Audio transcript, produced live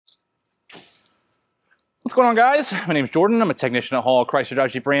What's going on, guys? My name is Jordan. I'm a technician at Hall Chrysler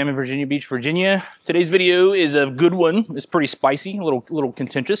Dodge Jeep Ram in Virginia Beach, Virginia. Today's video is a good one. It's pretty spicy, a little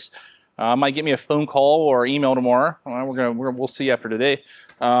contentious. Might get me a phone call or email tomorrow. We'll see after today.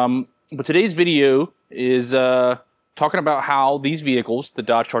 But today's video is talking about how these vehicles, the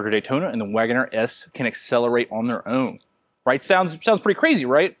Dodge Charger Daytona and the Wagoneer S, can accelerate on their own. Right? Sounds pretty crazy,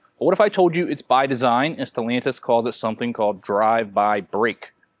 right? But what if I told you it's by design and Stellantis calls it something called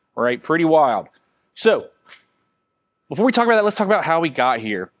drive-by-brake? Right? Pretty wild. So, before we talk about that, let's talk about how we got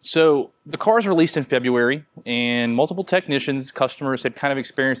here. So, the car is released in February, and multiple technicians, customers had kind of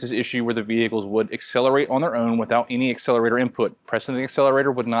experienced this issue where the vehicles would accelerate on their own without any accelerator input. Pressing the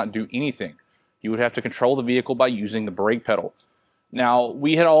accelerator would not do anything. You would have to control the vehicle by using the brake pedal. Now,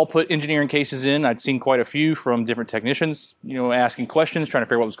 we had all put engineering cases in. I'd seen quite a few from different technicians, asking questions, trying to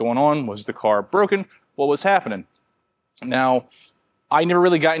figure out what was going on. Was the car broken? What was happening? Now, I never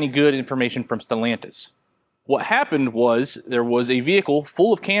really got any good information from Stellantis. What happened was there was a vehicle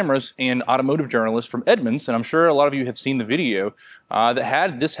full of cameras and automotive journalists from Edmunds, and I'm sure a lot of you have seen the video, that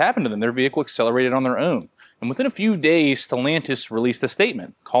had this happen to them. Their vehicle accelerated on their own. And within a few days, Stellantis released a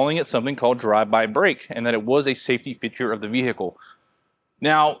statement calling it something called drive-by-brake and that it was a safety feature of the vehicle.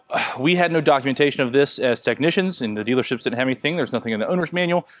 Now, we had no documentation of this as technicians, and the dealerships didn't have anything. There's nothing in the owner's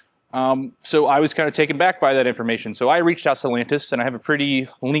manual. So I was kind of taken back by that information. So I reached out to Stellantis, and I have a pretty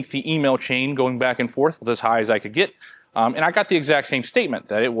lengthy email chain going back and forth with as high as I could get. And I got the exact same statement,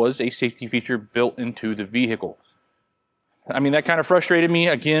 that it was a safety feature built into the vehicle. I mean, that kind of frustrated me.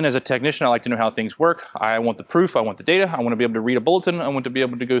 Again, as a technician, I like to know how things work. I want the proof. I want the data. I want to be able to read a bulletin. I want to be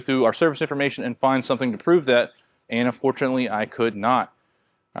able to go through our service information and find something to prove that. And unfortunately, I could not.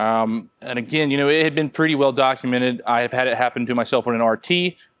 And again, it had been pretty well documented. I have had it happen to myself on an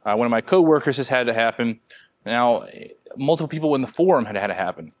RT. One of my coworkers has had to happen. Now, multiple people in the forum had to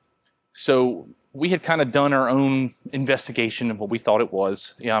happen. So we had kind of done our own investigation of what we thought it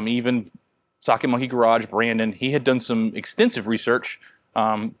was. Even Socket Monkey Garage, Brandon, he had done some extensive research,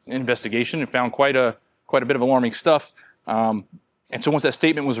 investigation, and found quite a bit of alarming stuff. And so once that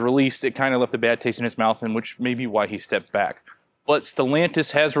statement was released, it kind of left a bad taste in his mouth, and which may be why he stepped back. But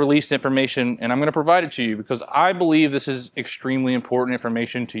Stellantis has released information, and I'm going to provide it to you because I believe this is extremely important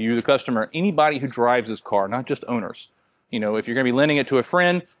information to you, the customer, anybody who drives this car, not just owners. If you're going to be lending it to a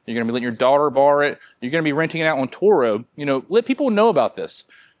friend, you're going to be letting your daughter borrow it, you're going to be renting it out on Toro, let people know about this.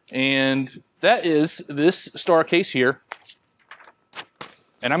 And that is this star case here.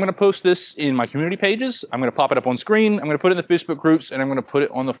 And I'm going to post this in my community pages. I'm going to pop it up on screen. I'm going to put it in the Facebook groups, and I'm going to put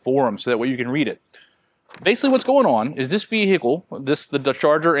it on the forum so that way you can read it. Basically, what's going on is this vehicle, the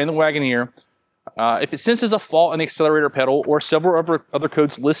Charger and the Wagoneer, if it senses a fault in the accelerator pedal or several other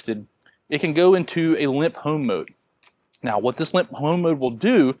codes listed, it can go into a limp home mode. Now, what this limp home mode will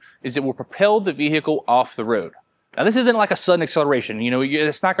do is it will propel the vehicle off the road. Now, this isn't like a sudden acceleration.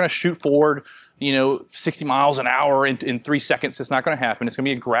 It's not going to shoot forward, 60 miles an hour in 3 seconds. It's not going to happen. It's going to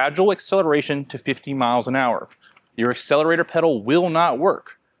be a gradual acceleration to 50 miles an hour. Your accelerator pedal will not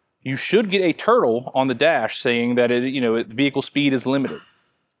work. You should get a turtle on the dash saying that the vehicle speed is limited.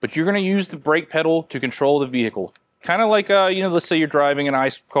 But you're going to use the brake pedal to control the vehicle. Kind of like, let's say you're driving an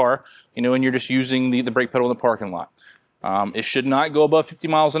ICE car, and you're just using the brake pedal in the parking lot. It should not go above 50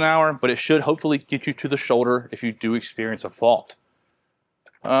 miles an hour, but it should hopefully get you to the shoulder if you do experience a fault.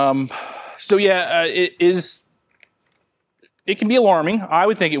 So yeah, it can be alarming. I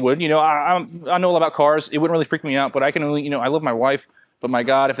would think it would. I know a lot about cars. It wouldn't really freak me out, but I can only, I love my wife. But my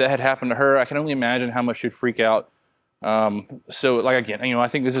God, if that had happened to her, I can only imagine how much she'd freak out. So, again, I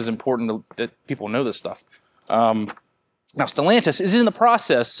think this is important that people know this stuff. Now, Stellantis is in the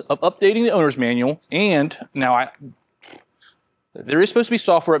process of updating the owner's manual, and now there is supposed to be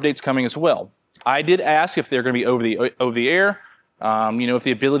software updates coming as well. I did ask if they're going to be over the air. If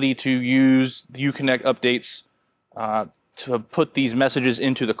the ability to use the Uconnect updates to put these messages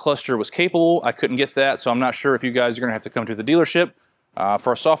into the cluster was capable. I couldn't get that, so I'm not sure if you guys are going to have to come to the dealership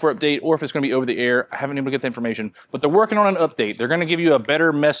for a software update, or if it's going to be over the air. I haven't been able to get the information, but they're working on an update. They're going to give you a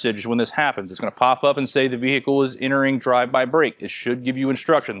better message when this happens. It's going to pop up and say the vehicle is entering drive-by-brake. It should give you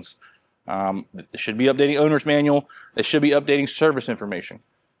instructions. They should be updating owner's manual. They should be updating service information.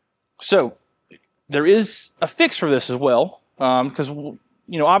 So there is a fix for this as well, because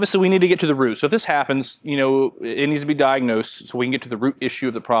obviously we need to get to the root. So if this happens, it needs to be diagnosed so we can get to the root issue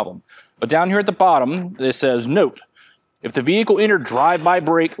of the problem. But down here at the bottom, it says, note, if the vehicle entered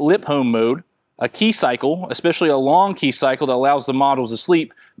drive-by-brake limp home mode, a key cycle, especially a long key cycle that allows the modules to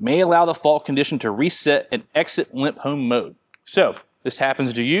sleep, may allow the fault condition to reset and exit limp home mode. So this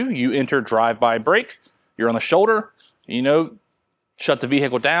happens to you. You enter drive-by-brake. You're on the shoulder. shut the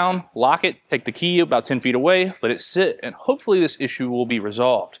vehicle down, lock it, take the key about 10 feet away, let it sit, and hopefully this issue will be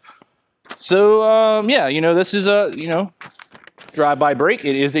resolved. So, yeah, you know, this is a, you know, drive-by brake.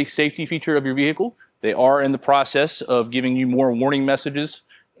 It is a safety feature of your vehicle. They are in the process of giving you more warning messages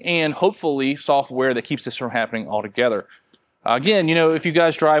and hopefully software that keeps this from happening altogether. Again, you know, if you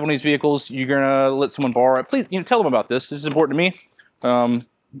guys drive one of these vehicles, you're gonna let someone borrow it, please, you know, tell them about this. This is important to me.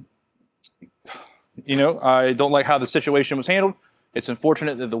 You know, I don't like how the situation was handled. It's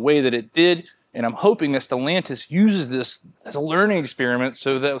unfortunate that the way that it did, and I'm hoping that Stellantis uses this as a learning experiment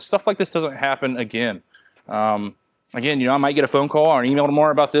so that stuff like this doesn't happen again. Again, you know, I might get a phone call or an email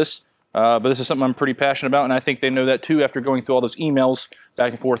tomorrow about this, but this is something I'm pretty passionate about, and I think they know that too after going through all those emails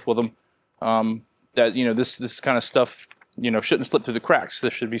back and forth with them, that, you know, this kind of stuff, you know, shouldn't slip through the cracks.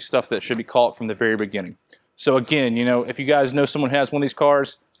 This should be stuff that should be caught from the very beginning. So again, you know, if you guys know someone has one of these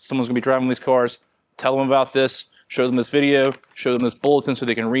cars, someone's gonna be driving these cars, tell them about this, show them this video, show them this bulletin so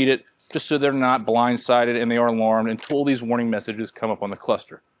they can read it, just so they're not blindsided and they are alarmed until these warning messages come up on the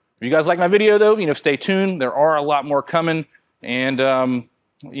cluster. If you guys like my video though, you know, stay tuned. There are a lot more coming, and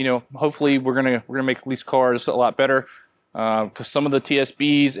you know, hopefully we're gonna make these cars a lot better, because some of the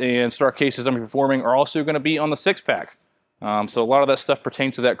TSBs and Star Cases I'm performing are also gonna be on the 6-pack. So a lot of that stuff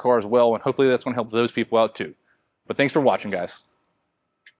pertains to that car as well, and hopefully that's gonna help those people out too. But thanks for watching, guys.